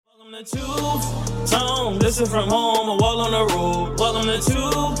the two-tone, listen from home or while on the road. Welcome to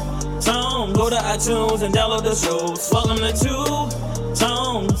two-tone, go to iTunes and download the shows. Welcome to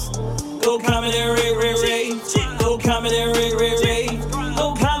two-tones, go comment and rate. Go comment and rate.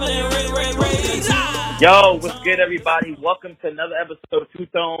 Go comment and rate. Yo, what's good, everybody? Welcome to another episode of Two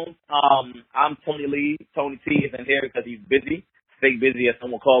Tones. I'm Tony Lee. Tony T isn't here because he's busy. Stay busy, as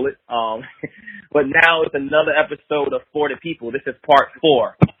some will call it. But now it's another episode of For the People. This is part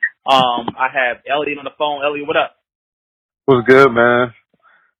 4. I have Elliot on the phone. Elliot, what up? What's good, man?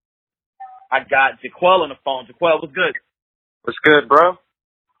 I got Jaquel on the phone. Jaquel, what's good? What's good, bro?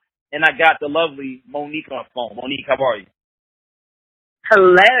 And I got the lovely Monique on the phone. Monique, how are you?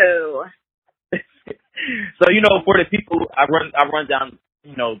 Hello. So, For the People, I run down,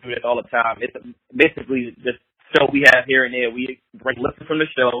 through this all the time. It's basically this show we have here and there. We bring listeners from the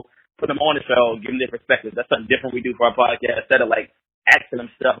show, put them on the show, give them their perspectives. That's something different we do for our podcast. Instead of asking them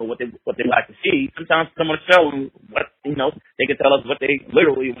stuff or what they like to see, sometimes come on the show and they can tell us what they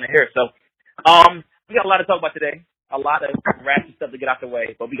literally want to hear. So we got a lot to talk about today. A lot of ratchet stuff to get out the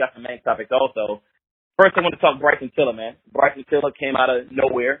way, but we got some main topics also. First, I want to talk Bryson Tiller, man. Bryson Tiller came out of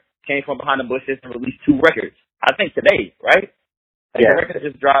nowhere, came from behind the bushes, and released 2 records. I think today, right? Yeah. The record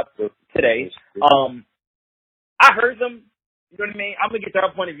just dropped today. I heard them. You know what I mean? I'm going to get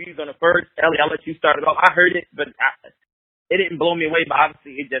your point of views on it first. Ellie, I'll let you start it off. I heard it, but it didn't blow me away, but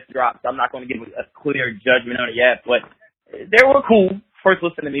obviously it just dropped. So I'm not going to give a clear judgment on it yet, but they were cool. First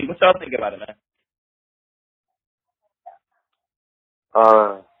listen to me. What y'all think about it, man?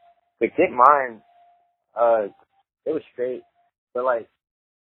 To get mine, it was straight, but I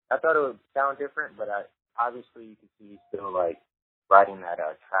thought it would sound different, but obviously you can see he's still writing that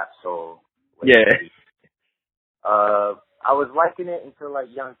trap soul. Yeah. I was liking it until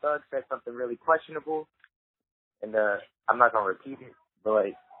Young Thug said something really questionable, and I'm not gonna repeat it,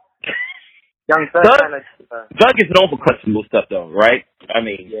 but Young Thug kind of Thug is known for questionable stuff, though, right? I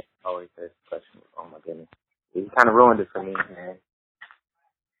mean, yeah, always says questionable. Oh my goodness, he kind of ruined it for me, man.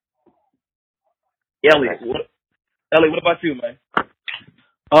 Ellie, what about you, man?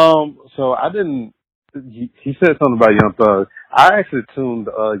 So I didn't. He said something about Young Thug. I actually tuned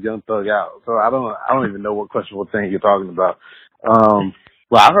Young Thug out, so I don't even know what questionable thing you're talking about.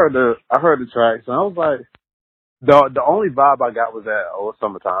 Well, I heard the tracks, and I was like, the only vibe I got was that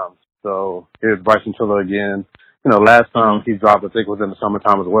summertime. So here's Bryson Tiller again. Last time he dropped, I think it was in the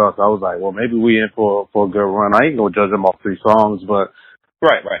summertime as well. So I was like, well, maybe we in for a good run. I ain't gonna judge him off 3 songs, but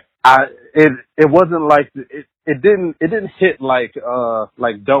right. It wasn't like it didn't hit like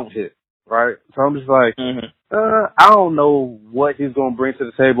Don't Hit. Right, so I'm just like, I don't know what he's gonna bring to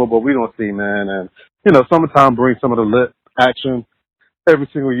the table, but we gonna see, man. And summertime brings some of the lit action every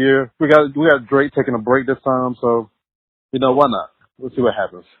single year. We got Drake taking a break this time, so why not? We'll see what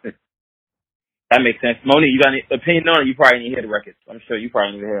happens. That makes sense. Monique, you got any opinion on it? You probably didn't hear the records. I'm sure you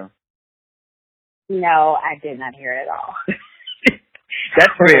probably didn't hear them. No, I did not hear it at all.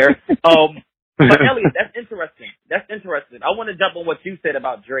 That's fair. But Elliot, that's interesting. I want to jump on what you said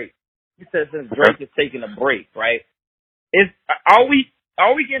about Drake. You said since Drake is taking a break, right? Are we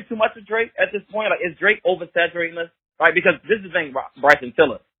getting too much of Drake at this point? Is Drake oversaturating us? Right? Because this is the thing about Bryson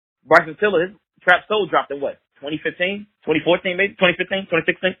Tiller. His Trap Soul dropped in what? 2015? 2014 maybe? 2015?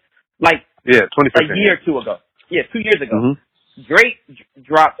 2016? 2015. A year or 2 ago. Yeah, 2 years ago. Mm-hmm. Drake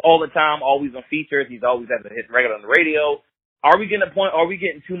drops all the time, always on features. He's always has a hit record on the radio. Are we getting a point? Are we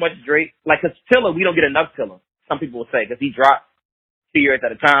getting too much Drake? Cause Tiller, we don't get enough Tiller. Some people will say, cause he drops 2 years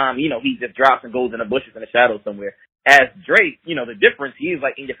at a time. He just drops and goes in the bushes in the shadows somewhere. As Drake, the difference, he's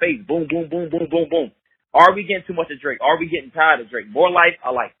in your face. Boom, boom, boom, boom, boom, boom. Are we getting too much of Drake? Are we getting tired of Drake? More Life,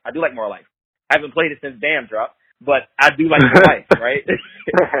 I like. I do like More Life. I haven't played it since Damn drop, but I do like More Life, right?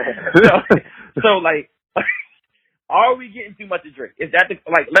 so are we getting too much of Drake? Is that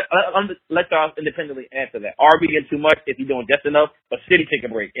let y'all independently answer that. Are we getting too much? Is he doing just enough? Or should he take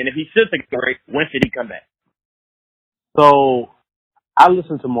a break? And if he should take a break, when should he come back? So I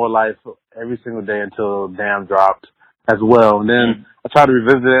listened to More Life every single day until Damn dropped as well. And then I tried to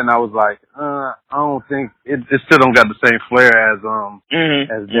revisit it and I was like, I don't think it still don't got the same flair as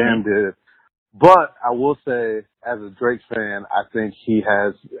Damn did. But I will say, as a Drake fan, I think he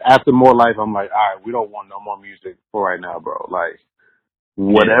has, after More Life, I'm like, all right, we don't want no more music for right now, bro.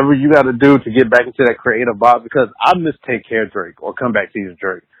 Whatever you got to do to get back into that creative vibe, because I miss Take Care Drake or Come Back Season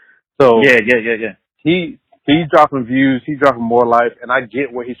Drake. So yeah. He's dropping views, he's dropping More Life, and I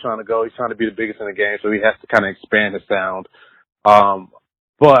get where he's trying to go. He's trying to be the biggest in the game, so he has to kind of expand his sound.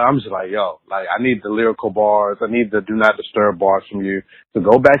 But I'm just like, I need the lyrical bars. I need the do not disturb bars from you. So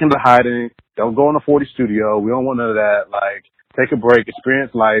go back into hiding. Don't go in the 40 studio. We don't want none of that. take a break,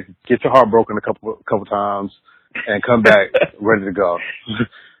 experience life, get your heart broken a couple times, and come back ready to go.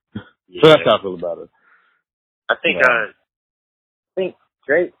 So that's how I feel about it. I think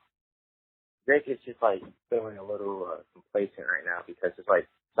Drake is just like feeling a little complacent right now because it's like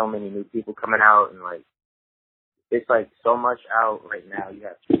so many new people coming out and like it's like so much out right now. You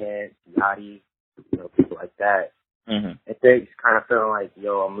have Chance, Yachty, people like that. Mm-hmm. And Drake's kind of feeling like,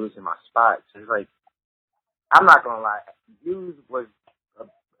 yo, I'm losing my spot. So it's like, I'm not gonna lie, Views was a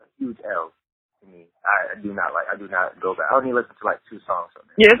huge L to me. I do not go back. I only listen to like 2 songs on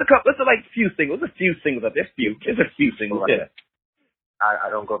there. Yeah, it's a few singles. There's a few singles up there. There's a few singles. Like, Yeah.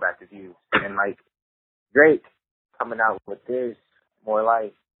 I don't go back to Views. And like Drake coming out with this More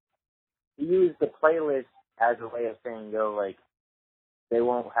Life, he used the playlist as a way of saying, yo, like they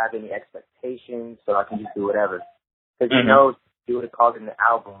won't have any expectations, so I can just do whatever. Because he knows if he would have called it an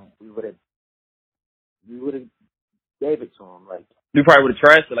album, we would have gave it to him. Like We probably would have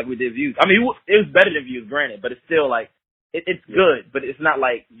trashed it like we did Views. I mean, it was better than Views, granted, but it's still like it's good, but it's not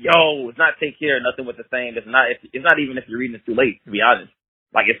like it's not Take Care, nothing with the same. It's not even If You're Reading It's Too Late, to be honest.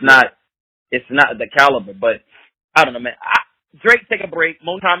 Like it's not the caliber. But I don't know, man. Drake, take a break.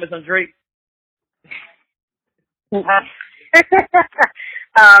 Mo Thomas on Drake. No.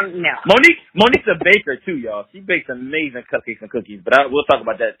 Monique's a baker too, y'all. She bakes amazing cupcakes and cookies. But we'll talk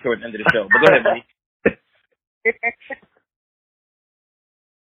about that towards the end of the show. But go ahead, Monique.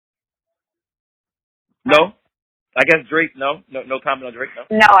 No? I guess Drake, no comment on Drake, no?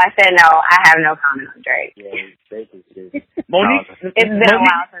 No, I said no. I have no comment on Drake. Yeah, Drake is just Monique? It's been a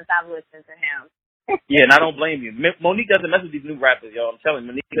while since I've listened to him. Yeah, and I don't blame you. Monique doesn't mess with these new rappers, y'all. I'm telling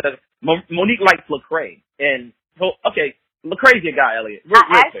you, Monique likes Lecrae. And, Lecrae's your guy, Elliot.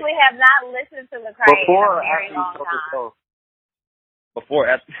 I actually have not listened to Lecrae in a very long time.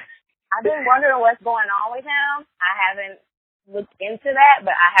 I've been wondering what's going on with him. I haven't looked into that,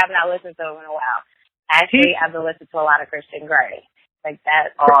 but I have not listened to him in a while. Actually, I've been listening to a lot of Christian Grey. Like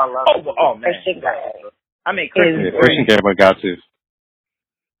that. Oh, I love it. Oh, man. Christian Grey. I mean, Christian Grey, I got to.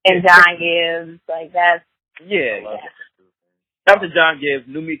 And John Gibbs. Like that's. Yeah. After John Gibbs,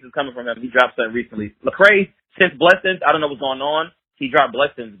 new music is coming from him. He dropped something recently. Lecrae, since Blessings, I don't know what's going on. He dropped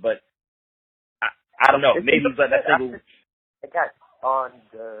Blessings, but I don't know. Maybe he's like that single. It got on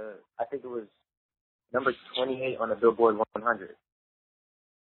I think it was number 28 on the Billboard 100.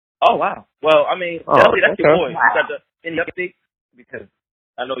 Oh, wow. Well, I mean, Elliot, that's your boy. Wow. You got any updates? Because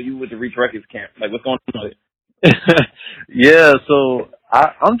I know you with the Reach Records camp. Like, what's going on? Yeah, so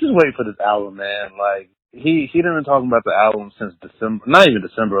I'm just waiting for this album, man. Like, he didn't been talking about the album since December, not even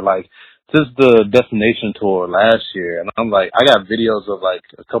December, like, since the Destination tour last year. And I'm like, I got videos of, like,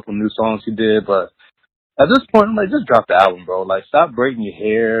 a couple new songs he did, but at this point, I'm like, just drop the album, bro. Like, stop braiding your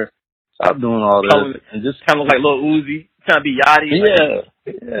hair. Stop doing all this. And just kind of like Lil Uzi. Trying to be Yachty. Yeah.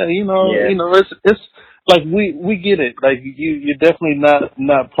 It's like we get it. Like you're definitely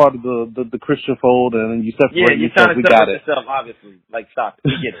not part of the Christian fold, and you separate you're yourself. trying to we got it. Yourself, obviously. Like, stop it.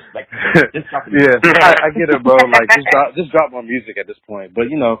 We get it. Like, just stop it. Yeah, I get it, bro. Like, just drop my music at this point. But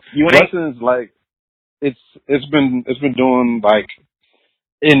Blessings, like, it's been doing like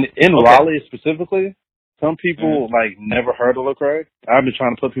in Raleigh specifically. Some people like never heard of Lecrae. I've been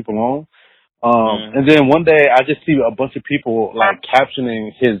trying to put people on. And then one day I just see a bunch of people like captioning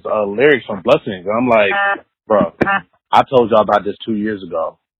his lyrics from Blessings. And I'm like, bro, I told y'all about this 2 years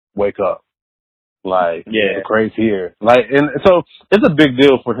ago. Wake up. Like, Lecrae's here. Like, and so it's a big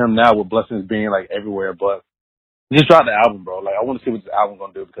deal for him now with Blessings being like everywhere, but just drop the album, bro. Like, I want to see what this album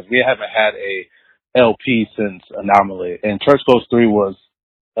gonna do because we haven't had a LP since Anomaly. And Church Goes 3 was,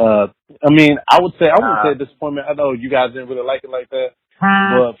 I wouldn't say a disappointment. I know you guys didn't really like it like that.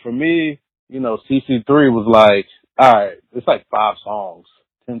 But for me, CC3 was like, all right, it's like 5 songs,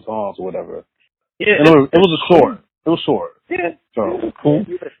 10 songs or whatever. Yeah. And it was short. It was short. Yeah. So, cool. If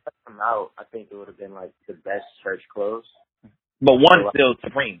you would have cut them out, I think it would have been like the best church close. But one still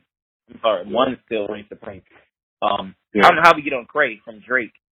supreme. I'm sorry. Yeah. One still reigns supreme. I don't know how we get on Craig from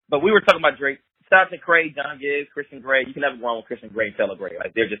Drake, but we were talking about Drake. Shout out to Craig, John Gibbs, Christian Grey. You can never go wrong with Christian Grey and Taylor Grey.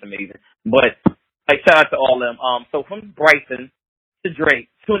 Like, they're just amazing. But, like, shout out to all of them. So from Bryson to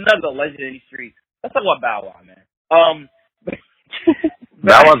Drake to another legend in these streets. Let's talk about Bow Wow, man.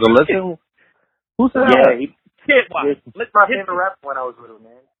 Bow Wow's a legend? Who said that? It's my favorite rap when I was little,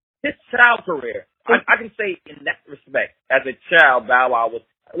 man. His child career, I can say in that respect, as a child, Bow Wow was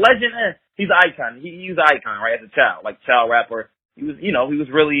a legend. He's an icon. He was an icon, right? As a child, like child rapper, he was, he was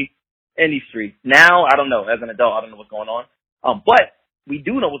really in these streets. Now, I don't know. As an adult, I don't know what's going on. But we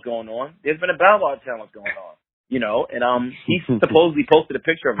do know what's going on. There's been a Bow Wow challenge going on, and he supposedly posted a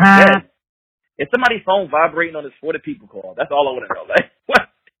picture of his bed Is somebody's phone vibrating on this For the People call? That's all I want to know. Like, what?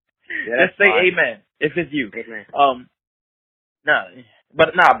 Yeah, Just say fine. amen if it's you. Amen.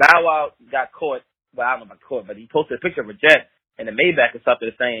 Bow Wow got caught. Well, I don't know about caught, but he posted a picture of a jet and a Maybach or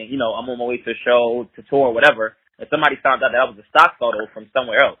something saying, you know, I'm on my way to a show, to tour, whatever. And somebody found out that was a stock photo from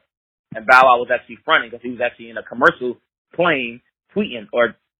somewhere else. And Bow Wow was actually fronting because he was actually in a commercial plane tweeting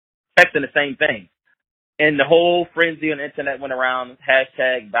or texting the same thing. And the whole frenzy on the internet went around,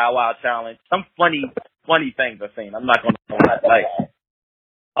 hashtag Bow Wow challenge. Some funny things I've seen. I'm not going to know that. Like,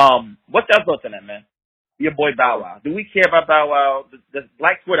 what's your thoughts on that, man? Your boy Bow Wow. Do we care about Bow Wow? The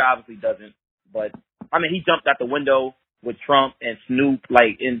Black Twitter obviously doesn't. But, I mean, he jumped out the window with Trump and Snoop,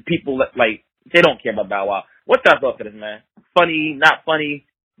 like, and people, like, they don't care about Bow Wow. What's your thoughts on this, man? Funny, not funny,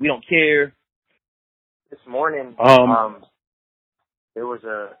 we don't care. This morning, there was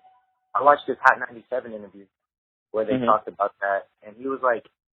I watched this Hot 97 interview where they talked about that, and he was like,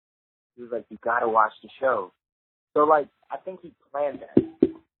 you gotta watch the show. So, like, I think he planned that.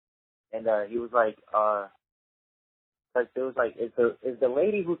 And he was like, there was like, is the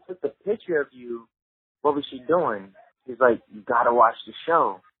lady who took the picture of you, what was she doing? He's like, you gotta watch the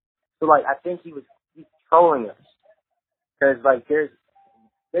show. So, like, I think he's trolling us. Cause, like, there's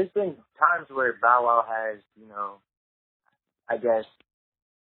been times where Bow Wow has, you know, I guess,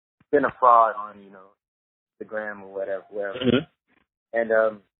 been a fraud on, you know, Instagram or whatever. And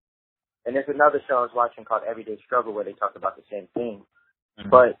there's another show I was watching called Everyday Struggle where they talk about the same thing.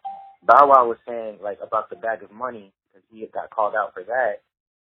 But Bow Wow was saying, like, about the bag of money, because he got called out for that.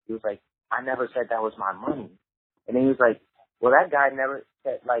 He was like, I never said that was my money. And then he was like, well, that guy never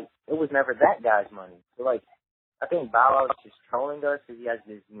said, like, it was never that guy's money. So, like, I think Bow Wow is just trolling us because he has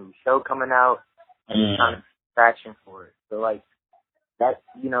this new show coming out and he's trying to traction for it. So, like, that,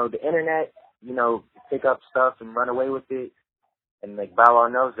 you know, the internet, you know, pick up stuff and run away with it. And, like, Bow Wow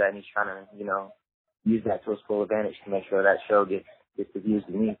knows that, and he's trying to, you know, use that to his full advantage to make sure that show gets the views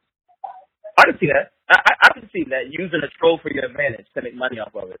it needs. I can see that. I can see that, using a troll for your advantage to make money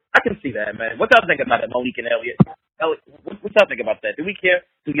off of it. I can see that, man. What y'all think about it, Monique and Elliot? What y'all think about that? Do we care?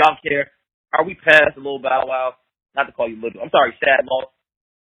 Do y'all care? Are we past a little Bow Wow? Not to call you little. I'm sorry, Shad Moss.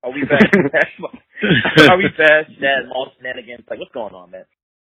 Are we past Are we past Shad Moss shenanigans? Like, what's going on, man?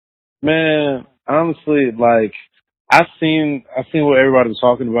 Man, honestly, like, I seen what everybody was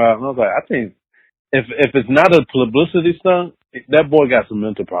talking about, and I was like, I think if it's not a publicity stunt, that boy got some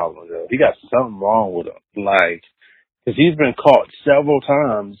mental problems. Yo. He got something wrong with him. Like, because he's been caught several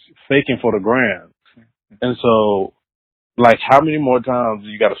times faking for the gram. And so, like, how many more times do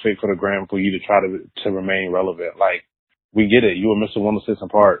you got to fake for the gram for you to try to remain relevant? Like, we get it. You were Mr. 106 in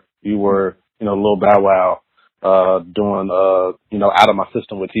Park. You were, you know, Lil Bow Wow, doing, you know, Out of My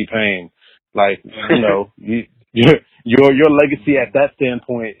System with T-Pain. Like, you know, your legacy at that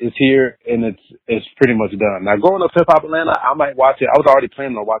standpoint is here, and it's pretty much done. Now, growing up Hip Hop Atlanta, I might watch it. I was already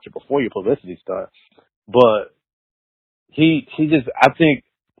planning on watching it before your publicity stunt, but he just, I think,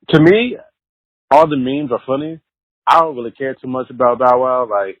 to me, all the memes are funny. I don't really care too much about Bow Wow.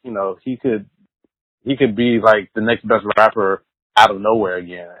 Like, you know, he could be like the next best rapper out of nowhere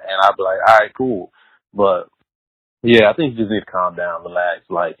again, and I'd be like, all right, cool. But yeah, I think you just need to calm down, relax.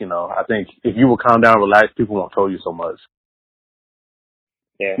 Like, you know, I think if you will calm down, relax, people won't troll you so much.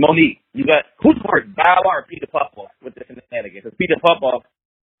 Yeah. Monique, you got, who's worse, Bow Wow or Peter Popoff with the shenanigans? Because Peter Popoff,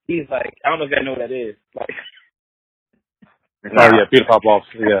 he's like, I don't know if y'all know who that is. Like, oh yeah, Peter Popoff.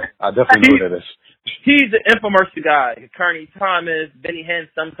 Yeah, I definitely know who that is. He's the infomercial guy. Kearney Thomas, Benny Hinn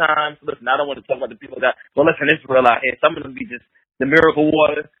sometimes. Listen, I don't want to talk about the people that, but listen, it's real out here. Some of them be just the miracle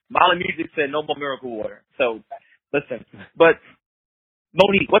water. Molly Music said no more miracle water. So, listen. But,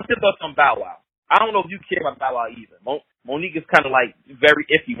 Monique, what's your thoughts on Bow Wow? I don't know if you care about Bow Wow either. Monique is kind of like very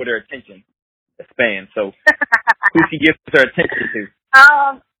iffy with her attention span. So, who she gives her attention to?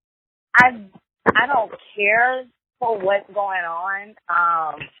 I don't care for what's going on.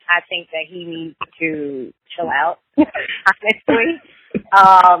 I think that he needs to chill out, honestly.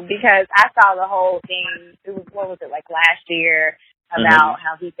 Because I saw the whole thing, what was it, like last year, about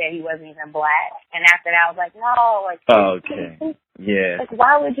how he said he wasn't even black. And after that, I was like, no, like, okay. Yeah. Like,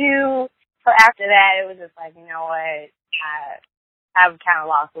 why would you? So after that, it was just like, you know what, I've kind of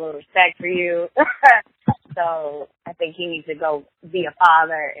lost a little respect for you. So I think he needs to go be a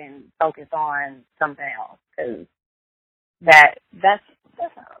father and focus on something else, because that's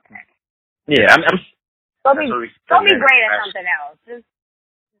not okay. Yeah, Go be great at something else. Just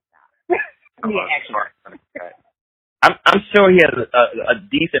stop. I'm sure he has a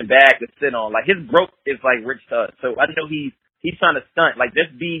decent bag to sit on. Like, his broke is like Rich Tug. So I know he's trying to stunt. Like,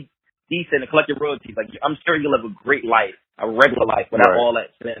 just be decent and collect your royalties. Like, I'm sure he'll live a great life, a regular life, without all that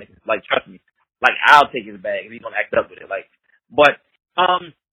shenanigans. Like, trust me. Like, I'll take his bag if he's gonna act up with it. Like, but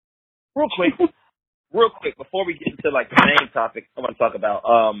real quick, before we get into like the main topic I want to talk about,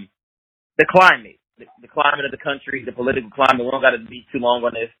 the climate, the climate of the country, the political climate. We don't got to be too long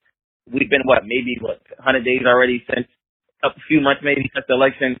on this. We've been 100 days already since, a few months maybe since the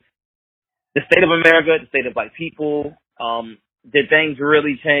election. The state of America, the state of black people, did things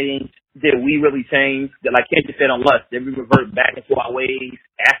really change? Did we really change? Like Kendra said on Lust, did we revert back into our ways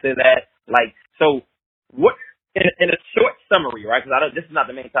after that? Like, so what, in a short summary, right? Because this is not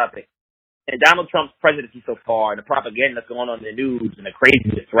the main topic. And Donald Trump's presidency so far, and the propaganda that's going on in the news and the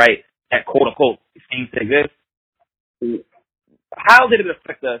craziness, right, that quote unquote seems to exist. How did it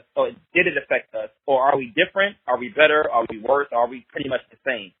affect us? Or did it affect us? Or are we different? Are we better? Are we worse? Are we pretty much the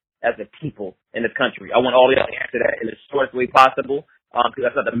same as the people in this country? I want all of y'all to answer that in the shortest way possible, because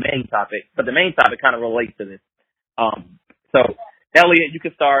that's not the main topic. But the main topic kind of relates to this. So, Elliot, you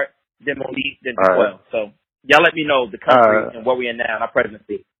can start, then Monique, then Joel. Right. So, y'all let me know the country and where we are now in our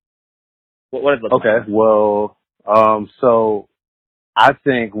presidency. What is it looking like? Okay, well, so I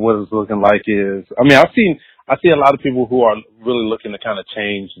think what it's looking like is, I mean, I see a lot of people who are really looking to kind of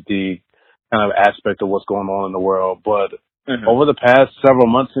change the kind of aspect of what's going on in the world, but over the past several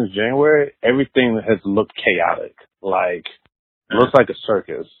months since January, everything has looked chaotic. Like, it looks like a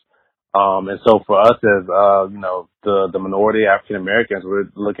circus. And so for us as, the minority African Americans, we're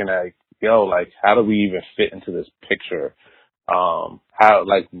looking at, like, how do we even fit into this picture?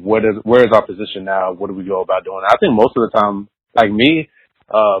 Where is our position now? What do we go about doing? I think most of the time, like me,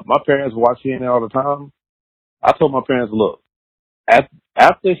 my parents watch CNN all the time. I told my parents, look,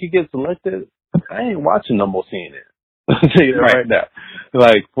 after he gets elected, I ain't watching no more CNN. I'll tell you that right now.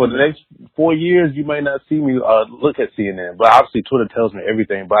 Like, for the next 4 years, you might not see me look at CNN. But obviously, Twitter tells me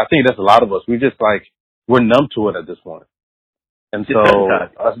everything. But I think that's a lot of us. We just, we're numb to it at this point. And so,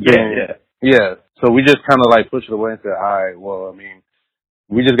 so we just kind of, push it away and say, all right, well, I mean,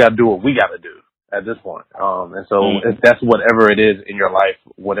 we just got to do what we got to do at this point. And so if that's whatever it is in your life,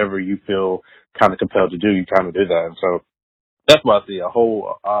 whatever you feel kind of compelled to do, you kind of do that. And so that's why I see a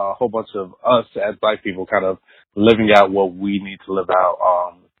whole bunch of us as black people kind of living out what we need to live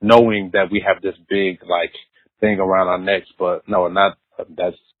out, knowing that we have this big, thing around our necks, but no,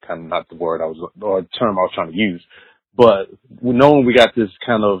 that's kind of not the word or term I was trying to use. But knowing we got this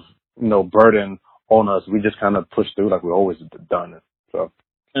kind of, burden on us, we just kind of push through like we've always done it. So.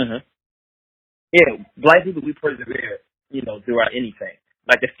 Yeah, black people, we persevere, throughout anything.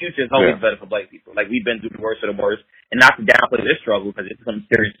 Like, the future is always better for black people. Like, we've been through the worst of the worst, and not to downplay this struggle because it's something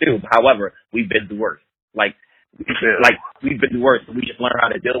serious too. However, we've been through worse. We've been through worse, and we just learn how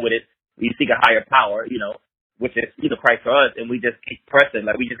to deal with it. We seek a higher power, which is Christ for us, and we just keep pressing.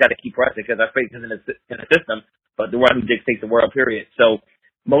 Like, we just got to keep pressing because our faith is in the system, but the one who dictates the world, period. So,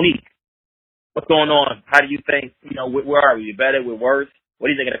 Monique, what's going on? How do you think, where are we? We're better? We're worse? What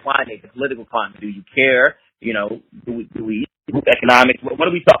do you think of the climate, the political climate? Do you care? Do we economics? What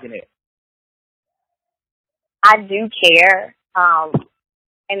are we talking here? I do care.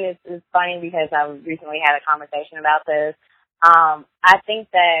 And this is funny because I recently had a conversation about this. I think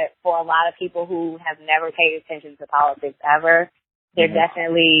that for a lot of people who have never paid attention to politics ever, they're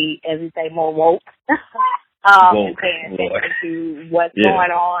definitely, as we say, more woke. And paying attention to what's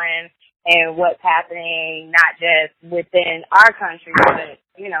going on and what's happening, not just within our country, but,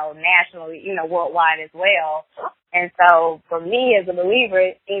 nationally, worldwide as well. And so for me as a believer,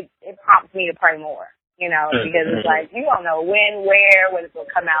 it prompts me to pray more, because it's like, you don't know when, where, what is going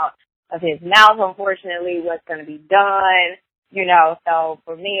to come out of his mouth, unfortunately, what's going to be done, So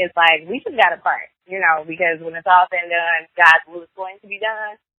for me, it's like, we just got to pray, because when it's all said and done, God's will is going to be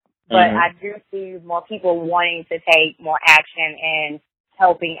done. But I do see more people wanting to take more action and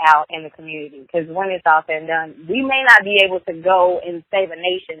helping out in the community. Because when it's all said and done, we may not be able to go and save a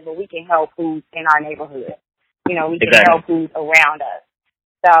nation, but we can help who's in our neighborhood. We can help who's around us.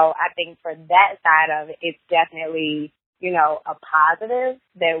 So I think for that side of it, it's definitely, a positive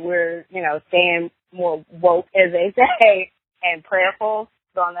that we're, staying more woke, as they say, and prayerful.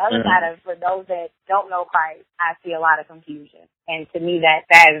 So on the other side of it, for those that don't know Christ, I see a lot of confusion. And to me, that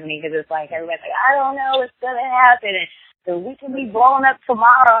saddens me because it's like, everybody's like, I don't know what's going to happen. And so we can be blown up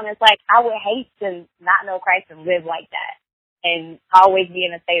tomorrow. And it's like, I would hate to not know Christ and live like that and always be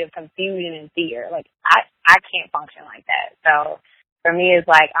in a state of confusion and fear. Like, I can't function like that. So for me,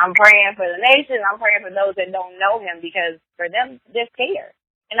 it's like, I'm praying for the nation. I'm praying for those that don't know him because for them, they're scared.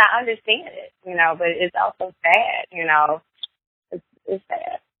 And I understand it, but it's also sad, It's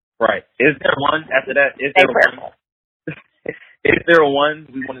sad. Right. Is there one after that? Is there one? Is there one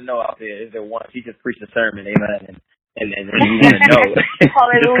we want to know out there? Is there one? She just preached a sermon, amen, and we want to know.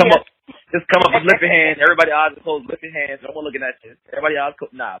 Just come up and lift your hands. Everybody eyes are closed. Lift your hands. No one looking at you. Everybody eyes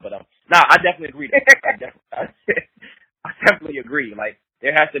closed. I definitely agree. I definitely agree. Like,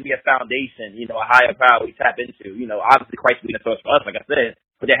 there has to be a foundation, you know, a higher power we tap into. You know, obviously Christ being a source for us, like I said,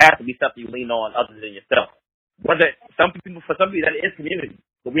 but there has to be something you lean on other than yourself. For some people that is community,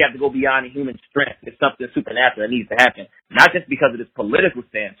 but we have to go beyond the human strength. It's something supernatural that needs to happen, not just because of this political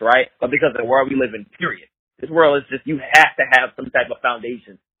stance, right, but because of the world we live in. Period. This world is just, you have to have some type of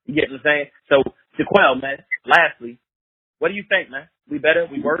foundation. You get what I'm saying? So, Jaquel, man, lastly, what do you think, man? We better?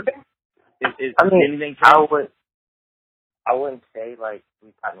 We worse? Is anything changed? I wouldn't say, like,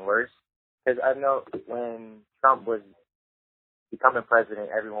 we've gotten worse. Because I know when Trump was becoming president,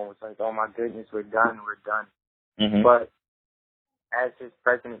 everyone was like, oh, my goodness, we're done. Mm-hmm. But as his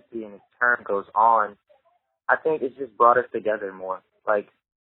presidency and his term goes on, I think it's just brought us together more. Like,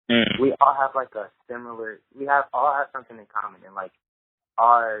 we all have, like, all have something in common. And, like,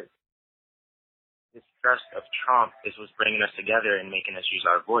 our distrust of Trump is what's bringing us together and making us use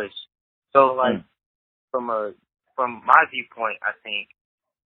our voice. So, like, from my viewpoint, I think,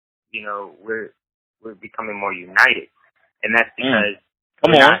 you know, we're becoming more united, and that's because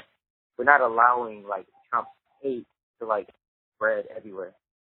we're not allowing, like, Trump's hate to, like, spread everywhere,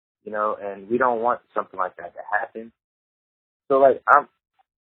 you know, and we don't want something like that to happen. So, like,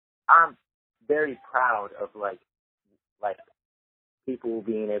 I'm very proud of like people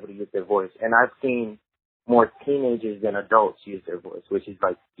being able to use their voice, and I've seen more teenagers than adults use their voice, which is,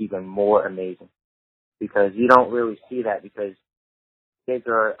 like, even more amazing, because you don't really see that, because kids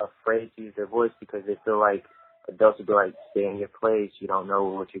are afraid to use their voice because they feel like adults will be like, stay in your place, you don't know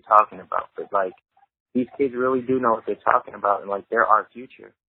what you're talking about. But, like, these kids really do know what they're talking about, and, like, they're our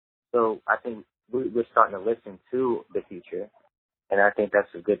future. So I think we're starting to listen to the future, and I think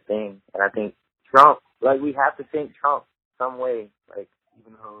that's a good thing. And I think Trump, like, we have to thank Trump some way, like,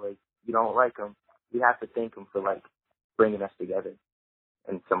 even though, like, you don't like him, we have to thank him for, like, bringing us together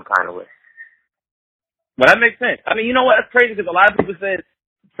in some kind of way. Well, that makes sense. I mean, you know what? That's crazy, because a lot of people said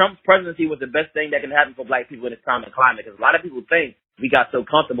Trump's presidency was the best thing that can happen for black people in this time and climate, because a lot of people think we got so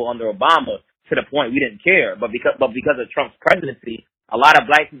comfortable under Obama to the point we didn't care. But because of Trump's presidency, a lot of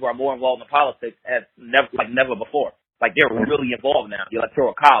black people are more involved in politics as never before. Like, they're really involved now. The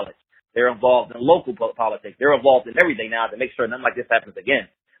Electoral College. They're involved in local politics. They're involved in everything now to make sure nothing like this happens again.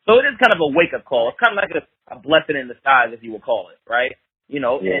 So it is kind of a wake-up call. It's kind of like a blessing in disguise, if you would call it, right? You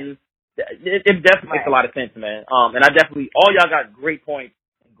know, and it definitely makes a lot of sense, man. And I definitely, all y'all got great points,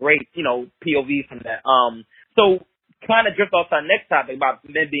 great, you know, POV from that. So kind of drift off to our next topic about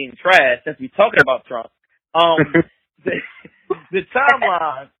men being trash, since we're talking about Trump. The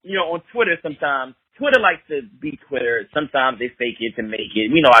timeline, you know, on Twitter sometimes, Twitter likes to be Twitter. Sometimes they fake it to make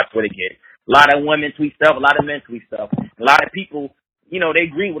it. We know how Twitter gets. A lot of women tweet stuff, a lot of men tweet stuff. A lot of people, you know, they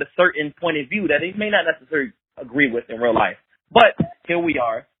agree with a certain point of view that they may not necessarily agree with in real life. But here we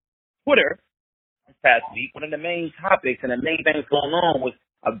are. Twitter, this past week, one of the main topics and the main things going on was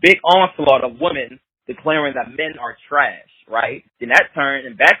a big onslaught of women declaring that men are trash, right? Then that turned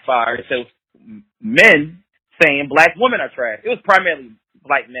and backfired to men saying black women are trash. It was primarily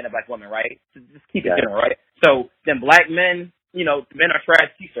black men and black women, right? So just keep it general, right? So then black men, you know, men are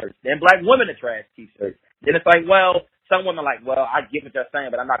trash t-shirts. Then black women are trash t-shirts. Then it's like, well, some women are like, well, I get what they're saying,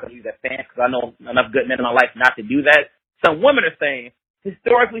 but I'm not going to use that stance because I know enough good men in my life not to do that. Some women are saying,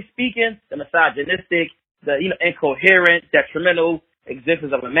 historically speaking, the misogynistic, the, you know, incoherent, detrimental existence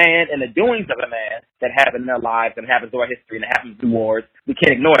of a man and the doings of a man that happen in their lives and happens through our history and happens through wars, we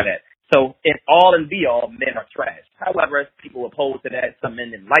can't ignore that. So in all and be all, men are trash. However, people opposed to that. Some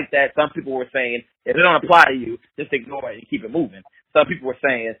men didn't like that. Some people were saying, if it don't apply to you, just ignore it and keep it moving. Some people were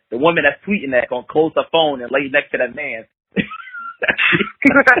saying, the woman that's tweeting that gonna close her phone and lay next to that man.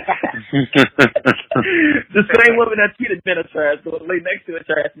 The same woman that tweeted men are trash gonna lay next to a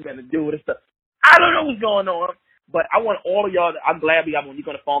trash man and do it and stuff. I don't know what's going on, but I want all of y'all. I'm glad we got Monique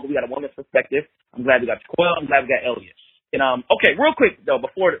on the phone, but we got a woman's perspective. I'm glad we got Jaquel. I'm glad we got Elliot. And okay, real quick though,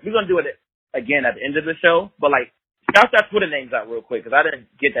 before we're gonna do it again at the end of the show, but like shout our Twitter names out real quick because I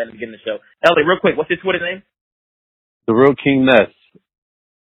didn't get that at the beginning of the show. Elliot, real quick, what's your Twitter name? The Real King Ness.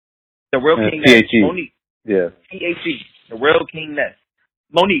 The Real King Ness. T-H-E. Monique. Yeah. T-H-E. The Real King Ness.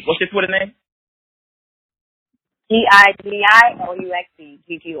 Monique, what's your Twitter name? G-I-G-I-L-U-X-E.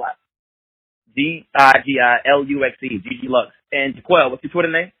 Gigi Lux. G-I-G-I-L-U-X-E. Gigi Lux. And Jaquel, what's your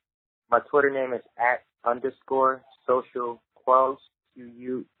Twitter name? My Twitter name is @_socialquels,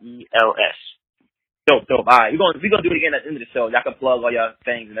 Q-U-E-L-S. Dope. All right, we're gonna do it again at the end of the show. Y'all can plug all your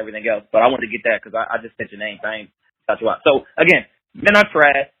things and everything else, but I wanted to get that because I just sent your name. So I ain't got you out. So again, men are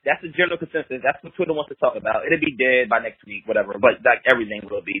trash. That's the general consensus. That's what Twitter wants to talk about. It'll be dead by next week, whatever. But like everything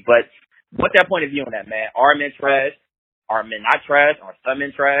will be. But What's that point of view on that, man? Are men trash? Are men not trash? Are some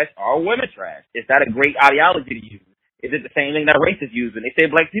men trash? Are women trash? Is that a great ideology to use? Is it the same thing that racists use when they say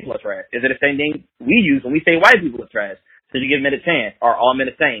black people are trash? Is it the same thing we use when we say white people are trash? So you give men a chance. Are all men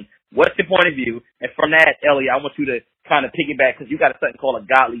the same? What's your point of view? And from that, Ellie, I want you to kind of piggyback because you got something called a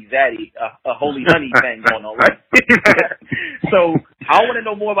godly zaddy, a holy honey thing going on, right? So I want to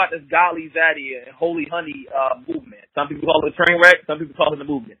know more about this godly zaddy and holy honey movement. Some people call it a train wreck. Some people call it a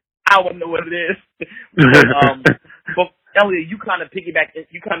movement. I want to know what it is. But Ellie, you kind of piggyback.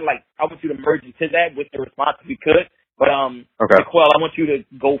 You kind of like, I want you to merge into that with the response if you could. But okay. Quell, I want you to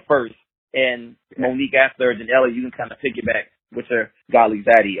go first, and Monique after, and Ellie, you can kind of piggyback with your godly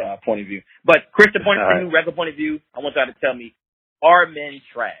zaddy point of view. But Christian point of view, regular point of view, I want y'all to tell me, are men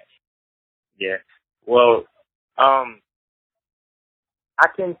trash? Yeah. Well, I'll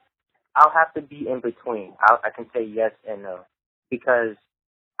have to be in between. I can say yes and no, because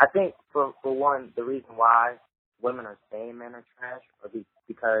I think for one, the reason why women are saying men are trash are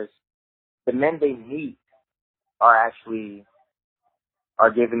because the men they meet are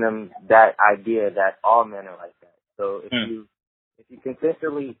giving them that idea that all men are like that. So if you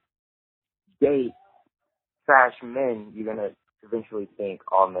consistently date trash men, you're gonna eventually think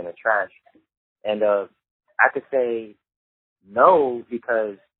all men are trash. And I could say no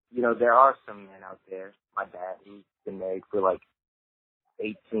because, you know, there are some men out there. My dad, who's been married for like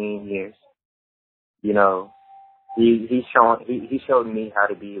 18 years. You know, he showed me how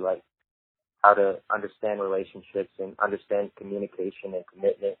to understand relationships and understand communication and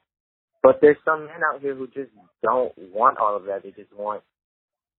commitment. But there's some men out here who just don't want all of that. They just want,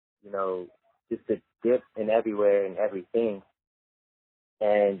 you know, just to dip in everywhere and everything.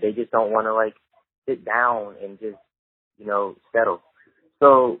 And they just don't want to, like, sit down and just, you know, settle.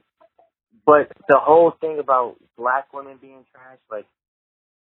 So, but the whole thing about black women being trash, like,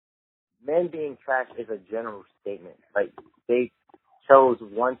 men being trash is a general statement. Like, they chose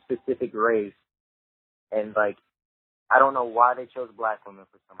one specific race, and, like, I don't know why they chose black women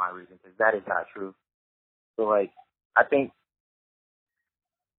for some odd reason, because that is not true. So, like, I think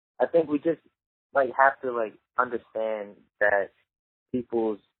we just, like, have to, like, understand that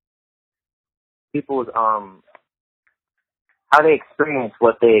people's how they experience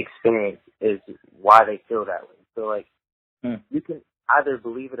what they experience is why they feel that way. So, like, you can either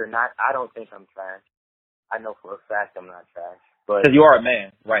believe it or not. I don't think I'm trash. I know for a fact I'm not trash. But because you are a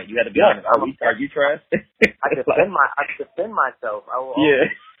man, right? You had to be honest. Are you trash? I defend myself. I will.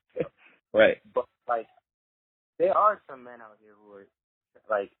 Yeah. Right. But like, there are some men out here who are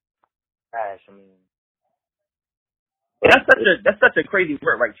like trash. I mean, that's such a crazy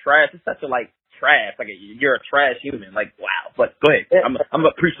word, right? Trash. It's such a like trash. Like you're a trash human. Like wow. But go ahead. I'm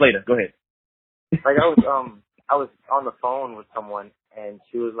gonna preach later. Go ahead. Like I was on the phone with someone and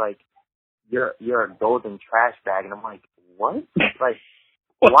she was like, "You're a golden trash bag," and I'm like, "What? Like,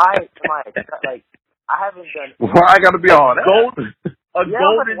 why am I like? I haven't done. Why I gotta be all that? Golden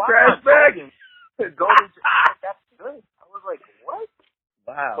trash bag? Golden trash. That's good. I was like, what?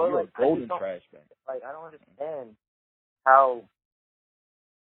 Wow, but, you're like, a golden trash bag. Like, I don't understand how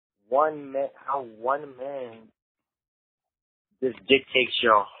one man just dictates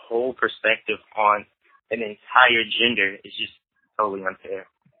your whole perspective on an entire gender. Is just totally unfair.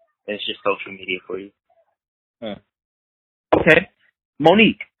 And it's just social media for you. Okay.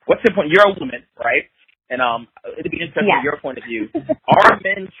 Monique, what's your point? You're a woman, right? And it'd be interesting from your point of view. Are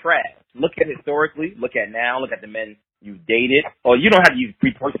men trash? Look at historically, look at now, look at the men you've dated. Or you don't have to use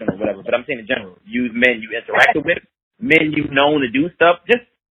free person or whatever, but I'm saying in general. Use men you interacted with, men you've known to do stuff. Just,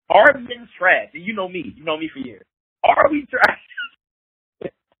 are men trash? And you know me for years. Are we trash?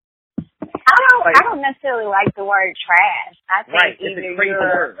 I don't necessarily like the word trash. I think it's either a crazy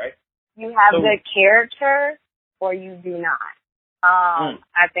word, right? You have good character or you do not.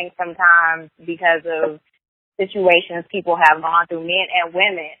 I think sometimes because of situations people have gone through, men and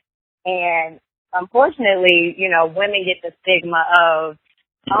women, and unfortunately, you know, women get the stigma of,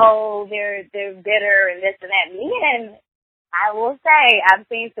 oh, they're bitter and this and that. Men, I will say, I've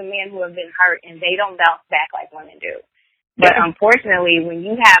seen some men who have been hurt and they don't bounce back like women do. But unfortunately, when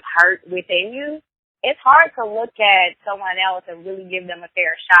you have hurt within you, it's hard to look at someone else and really give them a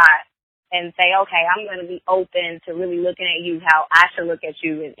fair shot and say, okay, I'm going to be open to really looking at you how I should look at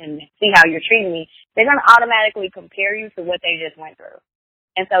you and see how you're treating me. They're going to automatically compare you to what they just went through.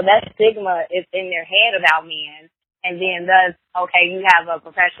 And so that stigma is in their head about men. And then thus, okay, you have a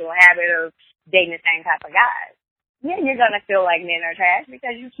professional habit of dating the same type of guys. Yeah, you're going to feel like men are trash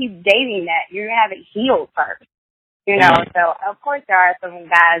because you keep dating that. You haven't healed first. You know, so of course there are some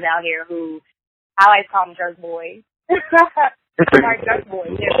guys out here who, I like to call them jerk boys. like us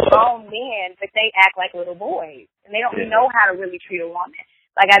boys. They're grown men, but they act like little boys. And they don't know how to really treat a woman.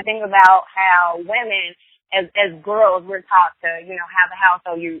 Like, I think about how women, as girls, we're taught to, you know, have a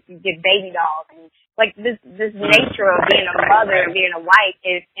household, you get baby dolls. And, like, this nature of being a mother and being a wife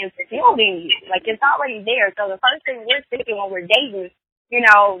is instilled in you. Like, it's already there. So the first thing we're thinking when we're dating, you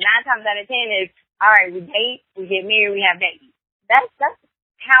know, 9 times out of 10 is, all right, we date, we get married, we have babies. That's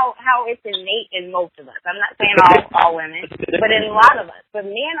how it's innate in most of us. I'm not saying all women, but in a lot of us. But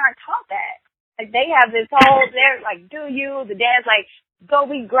men aren't taught that. Like, they have this whole, they're like, do you? The dad's like, go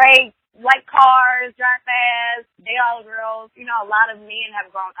be great, like cars, drive fast, date all the girls. You know, a lot of men have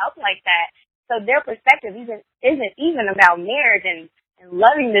grown up like that. So their perspective isn't even about marriage and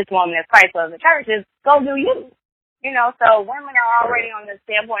loving this woman as Christ loves the church. Is go do you. You know, so women are already on the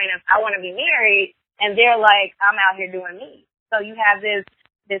standpoint of, I want to be married, and they're like, I'm out here doing me. So you have this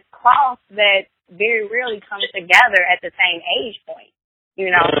cross that very rarely comes together at the same age point.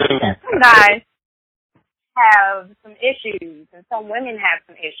 You know, some guys have some issues and some women have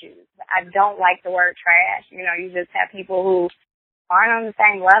some issues. I don't like the word trash. You know, you just have people who aren't on the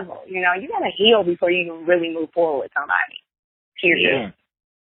same level. You know, you got to heal before you can really move forward with somebody. Period. Yeah.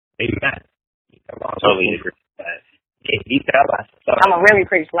 Amen. Totally agree with that. I'm a really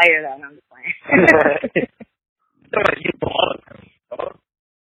preach later though. I'm just playing.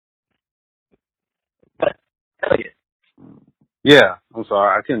 Yeah, I'm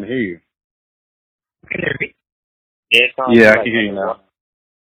sorry, I couldn't hear you. Can you hear me? Yeah, I can hear you now.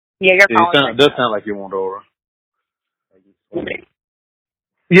 Yeah, your phone. It does sound like you want over.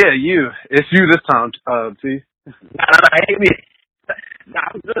 Yeah, you. It's you this time, T. I hate me.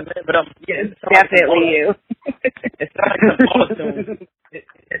 I'm good, man, but yeah, it's definitely like you. It sounds like some auto-tune.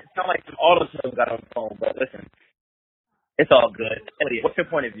 It sounds like some auto-tune got on the phone, but listen, it's all good. Elliot, what's your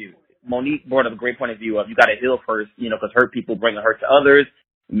point of view? Monique brought up a great point of view of you got to heal first, you know, because hurt people bring hurt to others.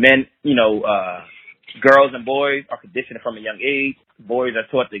 Men, you know, girls and boys are conditioned from a young age. Boys are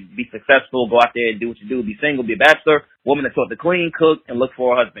taught to be successful, go out there and do what you do, be single, be a bachelor. Women are taught to clean, cook, and look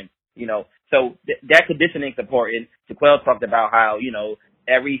for a husband, you know. So that conditioning is important. Jaquel talked about how, you know,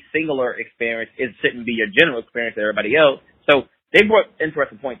 every singular experience shouldn't be your general experience to everybody else. So they brought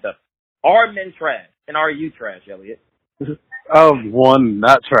interesting points up. Are men trash? And are you trash, Elliot? One,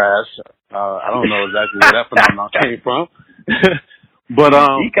 not trash. I don't know exactly where that phenomenon came from. But,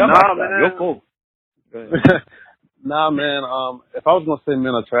 nah, man. You're cool. Nah, man, if I was going to say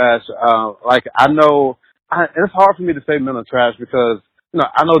men are trash, like, I know, it's hard for me to say men are trash because, you know,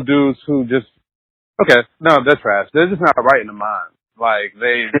 I know dudes who just, okay, no, they're trash. They're just not right in the mind. Like,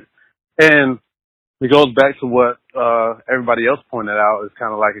 and it goes back to what, everybody else pointed out. It's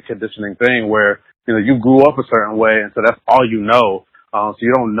kind of like a conditioning thing where, you know, you grew up a certain way, and so that's all you know. So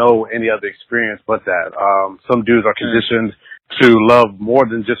you don't know any other experience but that. Some dudes are conditioned to love more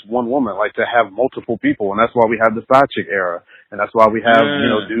than just one woman, like to have multiple people, and that's why we have the side chick era, and that's why we have, you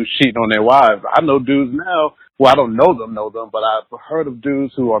know, dudes cheating on their wives. I know dudes now, well, I don't know them, but I've heard of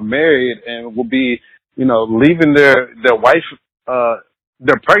dudes who are married and will be, you know, leaving their wife,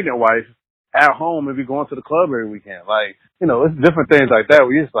 their pregnant wife at home and be going to the club every weekend. Like, you know, it's different things like that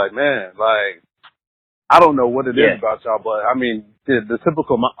where you're just like, man, like, I don't know what it is about y'all, but I mean, the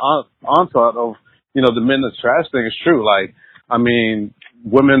typical onslaught of, you know, the men that's trash thing is true. Like, I mean,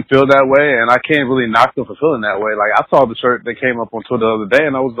 women feel that way, and I can't really knock them for feeling that way. Like, I saw the shirt that came up on Twitter the other day,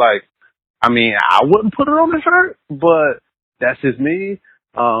 and I was like, I mean, I wouldn't put it on the shirt, but that's just me.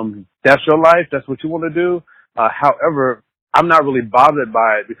 That's your life. That's what you want to do. However, I'm not really bothered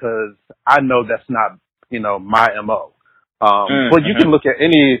by it because I know that's not, you know, my MO. But you can look at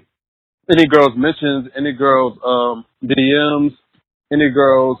any girl's mentions, any girl's DMs, any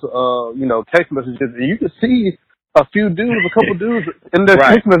girl's you know, text messages, and you can see a couple dudes in their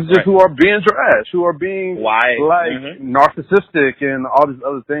text messages who are being trash, who are being narcissistic and all these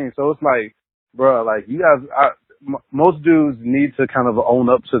other things. So it's like, bro, like you guys, most dudes need to kind of own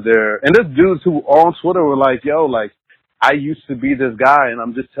up to and there's dudes who on Twitter were like, yo, like I used to be this guy, and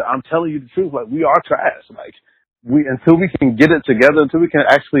I'm telling you the truth, like we are trash, like. Until we can get it together, until we can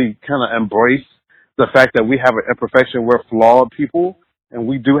actually kind of embrace the fact that we have an imperfection, we're flawed people, and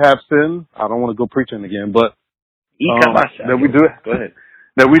we do have sin. I don't want to go preaching again, but that we do. Go ahead.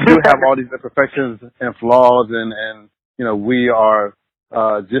 That we do have all these imperfections and flaws, and you know we are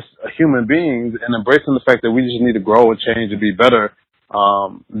just human beings, and embracing the fact that we just need to grow and change and be better.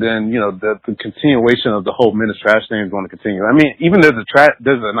 Then, you know, the continuation of the whole men is trash thing is going to continue. I mean, even there's not trash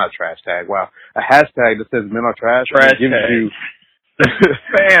tag, wow, a hashtag that says men are trash. Trash gives tag. You,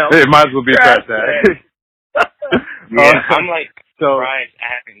 Bam. it might as well be a trash tag. Yeah, I'm like surprised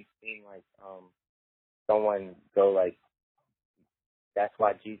I haven't seen like someone go like that's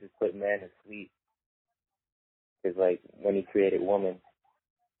why Jesus put man to sleep. Because, like, when he created woman,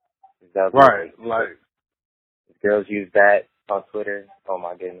 that was Right, like, girls use that on Twitter. Oh,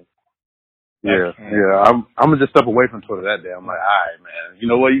 my goodness. yeah. I'm gonna just step away from Twitter that day. I'm like, all right, man. You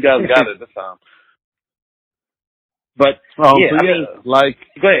know what? You guys got it this time. But I mean, like,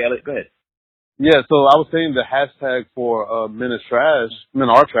 go ahead, Elliot, go ahead. Yeah, so I was saying the hashtag for men are trash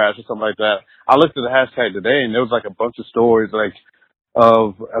or something like that. I looked at the hashtag today and there was like a bunch of stories like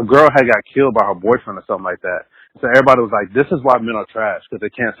of a girl had got killed by her boyfriend or something like that. So everybody was like, this is why men are trash, because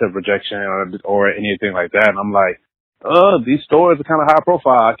they can't accept rejection or anything like that. And I'm like, these stories are kind of high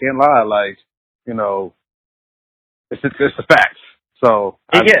profile. I can't lie. Like, you know, it's the facts. So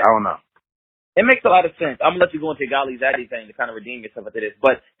I don't know. It makes a lot of sense. I'm gonna let you go into Gali Zaddy thing to kind of redeem yourself after this,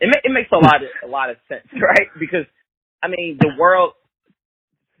 but it makes a lot of sense, right? Because I mean, the world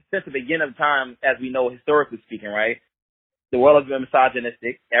since the beginning of time, as we know historically speaking, right? The world has been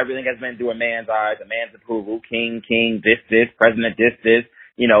misogynistic. Everything has been through a man's eyes, a man's approval. King, this, president, this.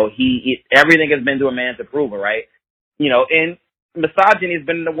 You know, everything has been through a man's approval, right? You know, and misogyny has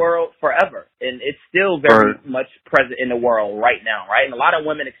been in the world forever, and it's still very much present in the world right now, right? And a lot of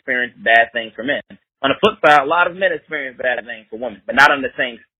women experience bad things for men. On the flip side, a lot of men experience bad things for women, but not on the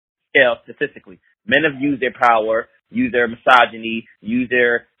same scale statistically. Men have used their power, used their misogyny, used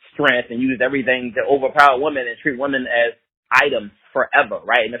their strength, and used everything to overpower women and treat women as items forever,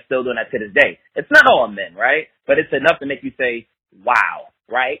 right? And they're still doing that to this day. It's not all men, right? But it's enough to make you say, wow,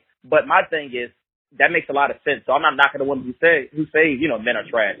 right? But my thing is, that makes a lot of sense. So I'm not knocking the women who say, you know, men are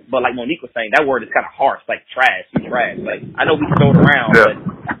trash. But like Monique was saying, that word is kind of harsh, like trash, you trash. Like, I know we throw it around,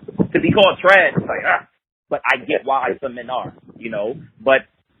 but to be called trash, it's like, but I get why some men are, you know. But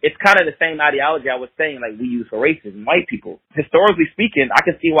it's kind of the same ideology I was saying, like we use for racism, white people. Historically speaking, I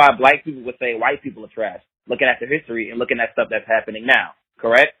can see why black people would say white people are trash, looking at their history and looking at stuff that's happening now,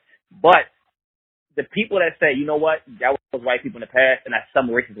 correct? But the people that say, you know what, that was white people in the past, and that's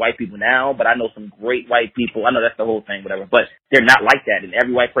some racist white people now, but I know some great white people. I know that's the whole thing, whatever, but they're not like that, and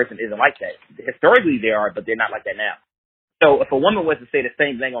every white person isn't like that. Historically, they are, but they're not like that now. So if a woman was to say the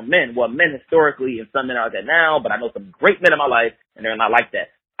same thing on men, well, men historically, and some men are like that now, but I know some great men in my life, and they're not like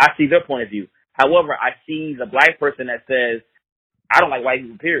that. I see their point of view. However, I see the black person that says, I don't like white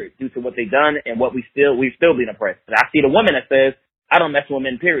people, period, due to what they've done and what we've still been oppressed. And I see the woman that says, I don't mess with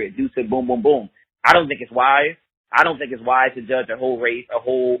men, period, due to boom, boom, boom. I don't think it's wise. I don't think it's wise to judge a whole race, a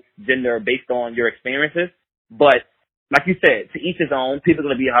whole gender based on your experiences. But like you said, to each his own. People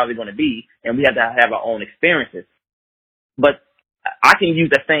are going to be how they're going to be, and we have to have our own experiences. But I can use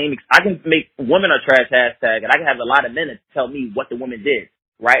the same. I can make women are trash hashtag, and I can have a lot of men that tell me what the women did,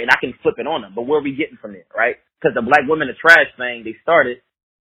 right? And I can flip it on them. But where are we getting from it, right? Because the black women are trash thing they started.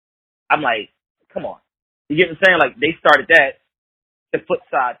 I'm like, come on, you get what I'm saying? Like they started that. The flip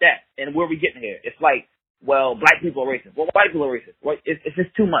side that, and where are we getting here? It's like, well, black people are racist. Well, white people are racist. Well, it's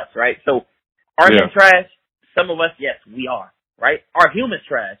just too much, right? So, are men trash? Some of us, yes, we are, right? Are humans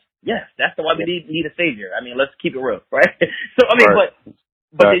trash? Yes, that's the why we need a savior. I mean, let's keep it real, right? So, I mean,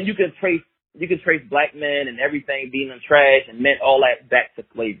 but then you can trace black men and everything being in trash and men all that back to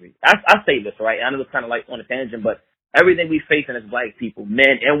slavery. I say this, right? I know it's kind of like on a tangent, but everything we facing as black people,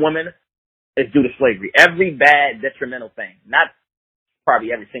 men and women, is due to slavery. Every bad, detrimental thing, not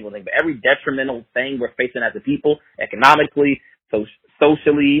probably every single thing, but every detrimental thing we're facing as a people, economically,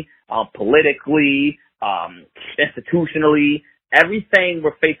 socially, politically, institutionally, everything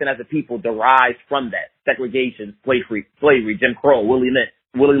we're facing as a people derives from that. Segregation, slavery, Jim Crow, Willie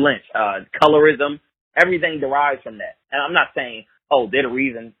Lynch, colorism, everything derives from that. And I'm not saying, oh, they're the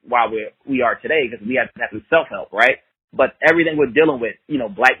reason why we are today, because we have to do self-help, right? But everything we're dealing with, you know,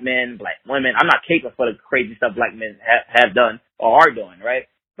 black men, black women, I'm not capable for the crazy stuff black men have done or are doing, right?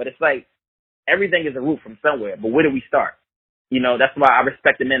 But it's like everything is a root from somewhere. But where do we start? You know, that's why I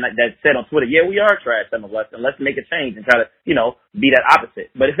respect the men that said on Twitter, yeah, we are trash, some of us, and let's make a change and try to, you know, be that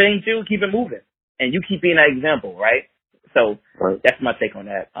opposite. But if it ain't you, keep it moving. And you keep being that example, right? So that's my take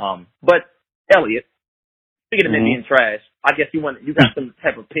on that. But Elliot, speaking of men being trash, I guess you got some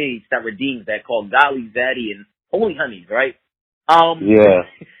type of page that redeems that called Gali Zaddy and Holy Honeys, right? Some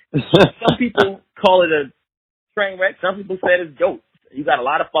people call it a train wreck. Some people say it's jokes. You got a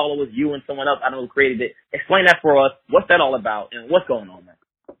lot of followers, you and someone else, I don't know who created it. Explain that for us. What's that all about and what's going on there?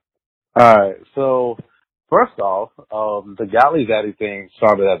 All right. So first off, the Gali Zaddy thing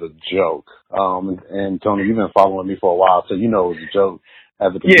started as a joke. And Tony, you've been following me for a while, so you know it was a joke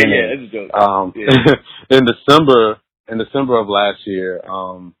at the beginning. Yeah, it's a joke. In December of last year,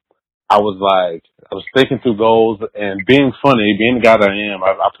 I was thinking through goals and being funny, being the guy that I am.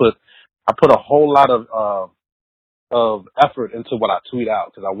 I put a whole lot of of effort into what I tweet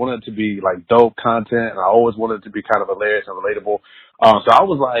out because I wanted it to be like dope content and I always wanted it to be kind of hilarious and relatable. So I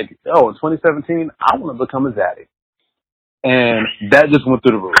was like, yo, in 2017, I want to become a zaddy. And that just went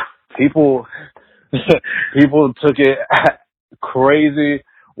through the roof. People took it crazy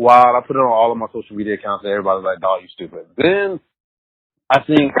wild. I put it on all of my social media accounts and everybody was like, dog, you stupid. Then I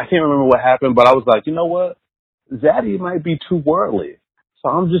can't remember what happened, but I was like, you know what? Zaddy might be too worldly. So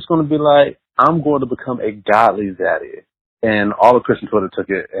I'm just going to be like, I'm going to become a godly zaddy. And all of Christian Twitter took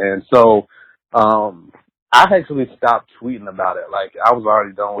it. And so, I actually stopped tweeting about it. Like, I was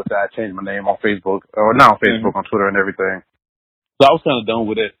already done with that. I changed my name on Facebook, or not on Facebook, on Twitter and everything. So I was kind of done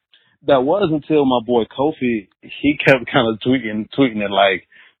with it. That was until my boy Kofi, he kept kind of tweeting it like,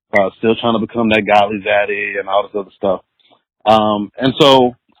 still trying to become that godly zaddy and all this other stuff. And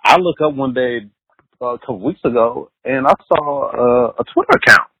so I look up one day, a couple weeks ago, and I saw a Twitter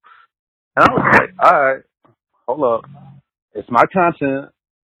account. And I was like, all right, hold up. It's my content.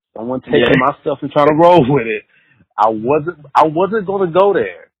 Someone taking my stuff and trying to roll with it. I wasn't going to go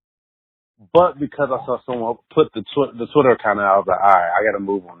there. But because I saw someone put the Twitter account out, I was like, all right, I got to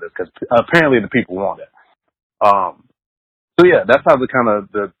move on this because apparently the people want it. So yeah, that's how the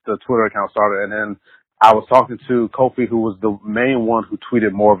Twitter account started. And then I was talking to Kofi, who was the main one who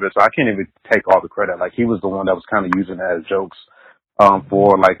tweeted more of it. So I can't even take all the credit. Like, he was the one that was kind of using it as jokes,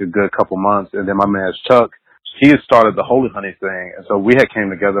 for like a good couple months. And then my man Chuck, he had started the Holy Honey thing. And so we had came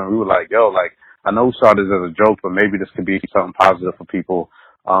together and we were like, yo, like, I know we started as a joke, but maybe this could be something positive for people,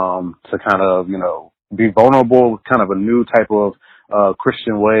 to kind of, you know, be vulnerable, kind of a new type of,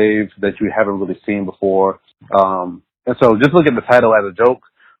 Christian wave that you haven't really seen before. And so just look at the title as a joke,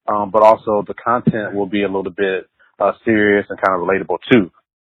 but also the content will be a little bit, serious and kind of relatable too.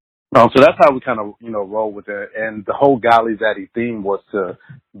 So that's how we kind of, you know, roll with it. And the whole Godly Zaddy theme was to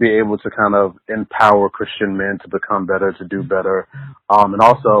be able to kind of empower Christian men to become better, to do better. And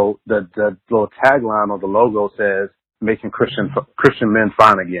also the little tagline on the logo says, making Christian men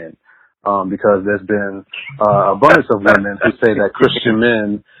fine again. Because there's been, abundance of women who say that Christian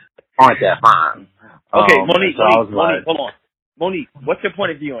men aren't that fine. Okay, Monique, so Monique, hold on. Monique, what's your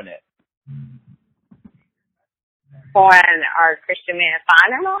point of view on that? On are Christian men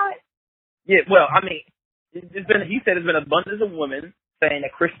fine or not? Yeah, well, I mean, he said there's been abundance of women saying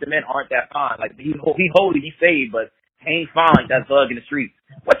that Christian men aren't that fine. Like, he's holy, he's saved, but he ain't fine like that thug in the streets.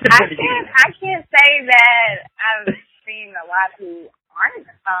 What's your point of view? I can't say that I've seen a lot who aren't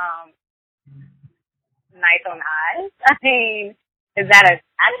nice on the eyes. I mean, I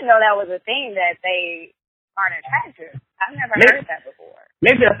didn't know that was a thing that they aren't attractive. I've never heard that before.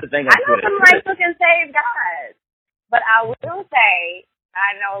 Maybe that's the thing. I know some nice-looking saved guys, but I will say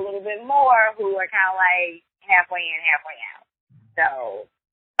I know a little bit more who are kind of like halfway in, halfway out. So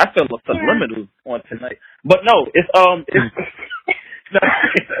I feel a subliminal on tonight, but no, it's no,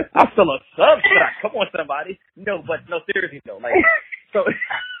 I feel a sub shot. Come on, somebody. No, but no, seriously though, like so.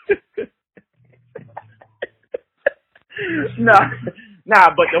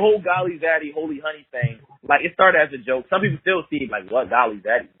 Nah, but the whole Golly Zaddy, Holy Honey thing, like, it started as a joke. Some people still see it like, what, Golly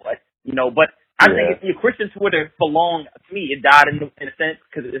Zaddy, what? You know, but I think your Christian Twitter for long, to me, it died in a sense,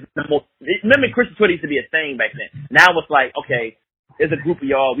 because it's the most, remember Christian Twitter used to be a thing back then. Now it's like, okay, there's a group of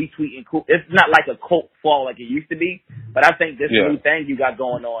y'all, we tweeting cool. It's not like a cult fall like it used to be, but I think this new thing you got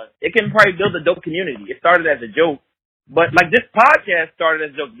going on, it can probably build a dope community. It started as a joke. But, like, this podcast started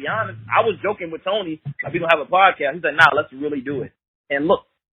as a joke. To be honest, I was joking with Tony, like, we don't have a podcast. He said, nah, let's really do it. And look,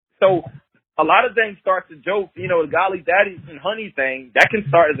 so a lot of things start to joke, you know, the Golly Zaddy and Honey thing, that can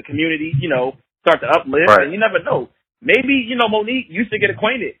start as a community, you know, start to uplift, and you never know. Maybe, you know, Monique, you should get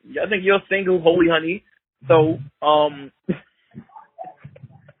acquainted. I think you're single, Holy Honey. So,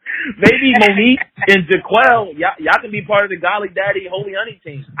 maybe Monique and Jaquel, y'all can be part of the Golly Zaddy, Holy Honey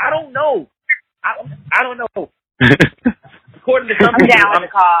team. I don't know. I don't know. According to some people, I'm down with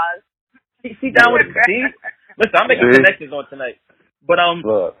the cause. She down with the team. Listen, I'm making connections on tonight. But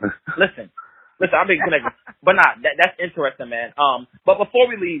listen, I'm making connections. But that's interesting, man. But before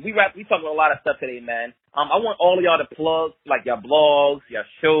we leave, we talking a lot of stuff today, man. I want all of y'all to plug like your blogs, your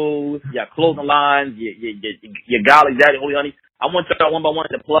shows, your clothing lines, your Golly Zaddy, Holy Honey. I want y'all one by one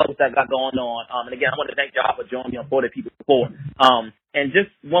to plug what I got going on. And again, I want to thank y'all for joining me on 40 People Before. And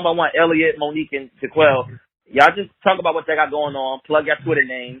just one by one, Elliot, Monique, and Jaquel, y'all just talk about what y'all got going on, plug your Twitter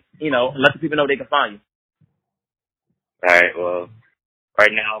name, you know, and let the people know they can find you. All right, well,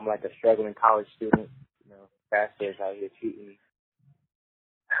 right now I'm like a struggling college student. You know, pastors out here cheating me.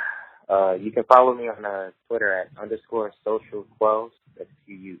 You can follow me on Twitter at _socialquels. That's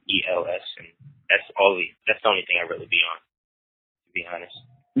QUELS, and that's the only thing I really be on, to be honest.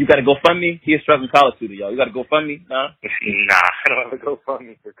 You got to GoFundMe? He is struggling college too, y'all. You got to GoFundMe? Nah? Nah, I don't have a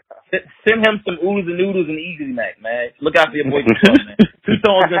GoFundMe for college. Send him some oodles and noodles and Easy Mac, man. Look out for your boy Detroit, man. Two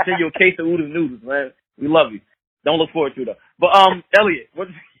Tones gonna send you a case of oodles and noodles, man. We love you. Don't look forward to it though. But Elliot,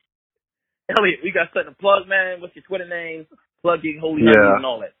 Elliot, we got something to plug, man. What's your Twitter name? Plug your Holy Honey and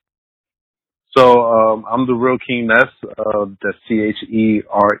all that. So I'm the Real King Ness. That's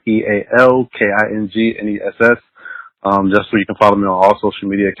CherealKingNess. Just so you can follow me on all social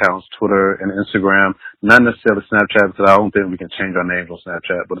media accounts, Twitter and Instagram. Not necessarily Snapchat, because I don't think we can change our names on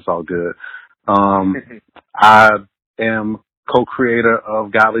Snapchat, but it's all good. I am co-creator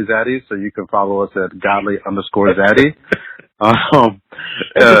of Godly Zaddy, so you can follow us at Godly_Zaddy.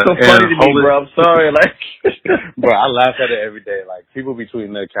 It's so funny to me, bro. I'm sorry, bro, I laugh at it every day. Like, people be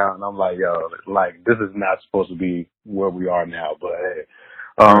tweeting the account, and I'm like, yo, like, this is not supposed to be where we are now, but hey.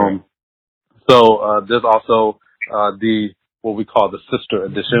 So there's also what we call the sister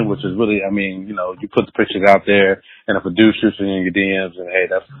edition, which is really, I mean, you know, you put the pictures out there, and if a dude shoots you in your DMs, and hey,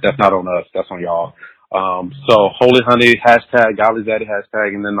 that's not on us, that's on y'all. So Holy Honey, hashtag Godly Zaddy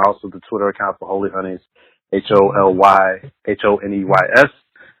hashtag, and then also the Twitter account for Holy Honeys, HOLYHONEYS.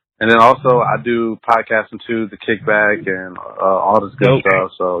 And then also I do podcasting too, The Kickback, and all this good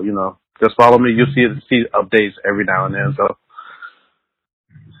stuff. So, you know, just follow me. You'll see updates every now and then. So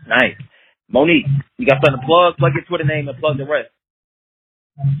nice. Monique, you got something to plug? Plug your Twitter name and plug the rest.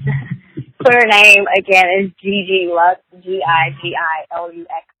 Twitter name, again, is Gigi Lux, GIGILUXE.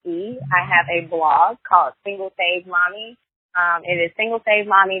 I have a blog called Single Save Mommy. It is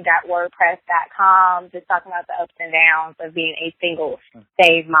singlesavemommy.wordpress.com, just talking about the ups and downs of being a single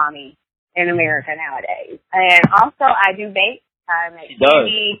save mommy in America nowadays. And also, I do bake. I make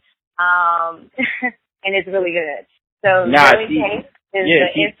candy, and it's really good. So, Zoe Cake is the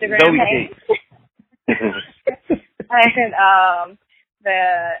Instagram page. And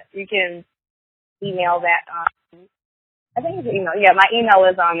you can email that. I think it's email. Yeah, my email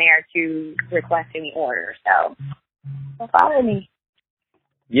is on there to request any order. So follow me.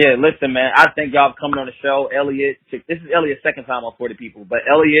 Yeah, listen, man. I thank y'all for coming on the show. Elliot, this is Elliot's second time on 40 People, but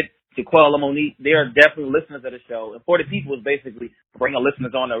Elliot, Jaquel, and Monique, they are definitely listeners of the show. And 40 People is basically bringing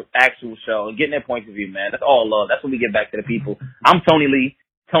listeners on the actual show and getting their points of view, man. That's all love. That's what we get back to the people. I'm Tony Lee.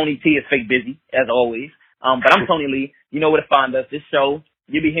 Tony T is fake busy, as always. But I'm Tony Lee. You know where to find us. This show,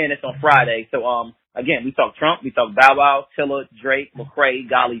 you'll be hearing this on Friday. So, again, we talk Trump, we talk Bow Wow, Tilla, Drake, McCrae,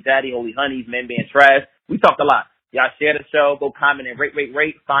 Godly Zaddy, Holy Honeys, Men Being Trash. We talked a lot. Y'all share the show, go comment and rate.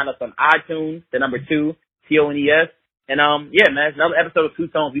 Find us on iTunes, the number 2, TONES. And, yeah, man, it's another episode of Two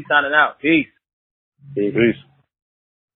Tones. We signing out. Peace. Peace.